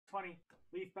20,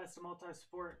 Leaf Best of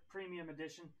Multi-Sport Premium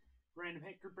Edition, random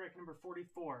hit group break number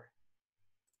 44.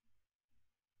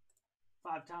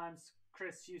 5 times,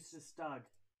 Chris Eustace Doug.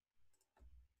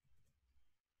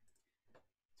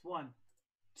 It's 1,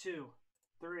 2,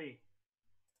 3,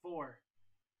 4,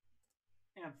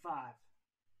 and 5.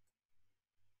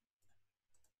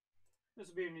 This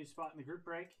will be your new spot in the group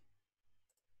break.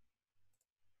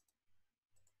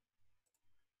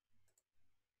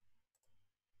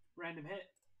 Random hit.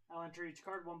 I'll enter each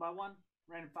card one by one.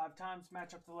 Random 5 times.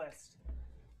 Match up the list.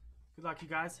 Good luck, you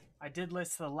guys. I did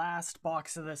list the last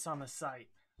box of this on the site.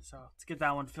 So let's get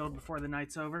that one filled before the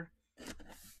night's over.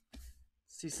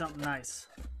 See something nice.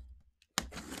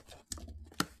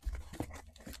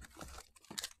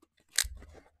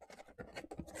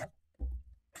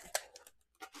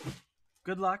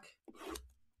 Good luck.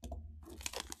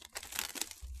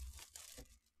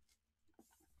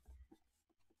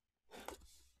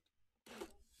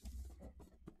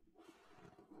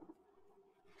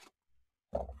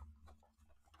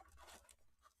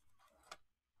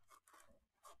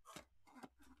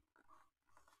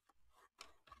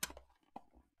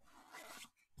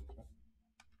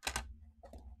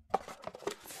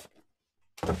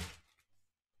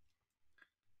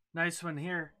 Nice one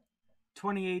here.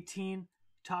 2018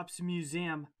 Topps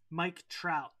Museum Mike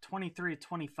Trout,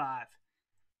 23/25.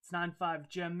 It's 9.5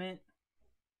 gem mint,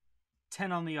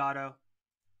 10 on the auto.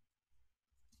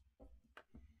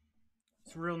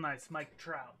 It's real nice, Mike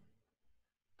Trout.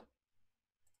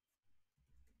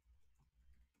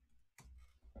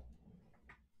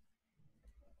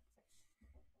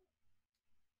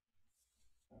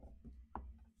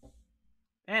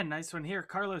 And nice one here,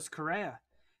 Carlos Correa.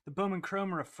 The Bowman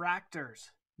Chrome Refractors.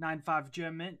 9.5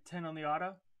 gem mint, 10 on the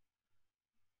auto.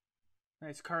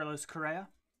 Nice Carlos Correa.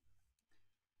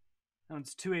 That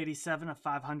one's 287 of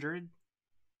 500.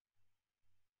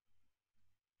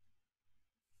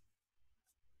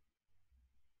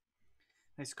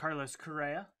 Nice Carlos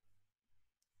Correa.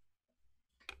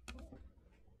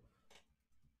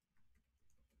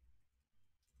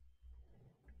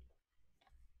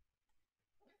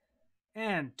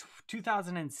 And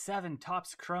 2007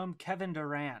 Topps Chrome Kevin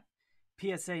Durant.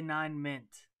 PSA 9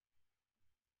 mint.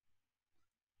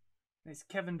 Nice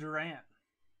Kevin Durant.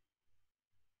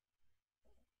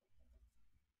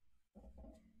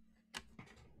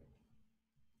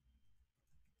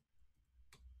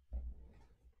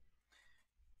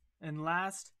 And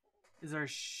last is our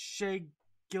Shea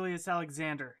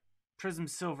Gilgeous-Alexander Prism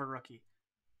Silver rookie.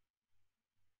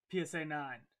 PSA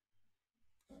 9.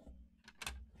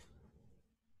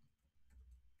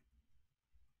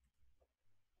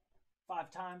 Five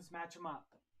times, match them up.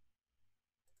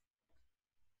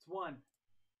 It's 1,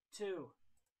 2,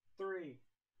 3,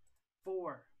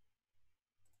 4,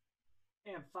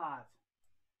 and 5.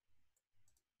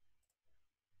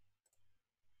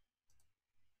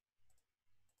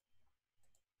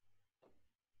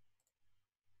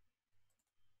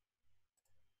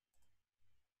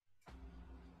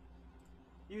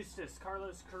 Eustace,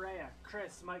 Carlos Correa,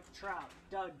 Chris, Mike Trout,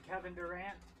 Doug, Kevin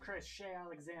Durant, Chris, Shea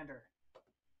Alexander.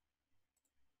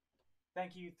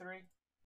 Thank you, 3.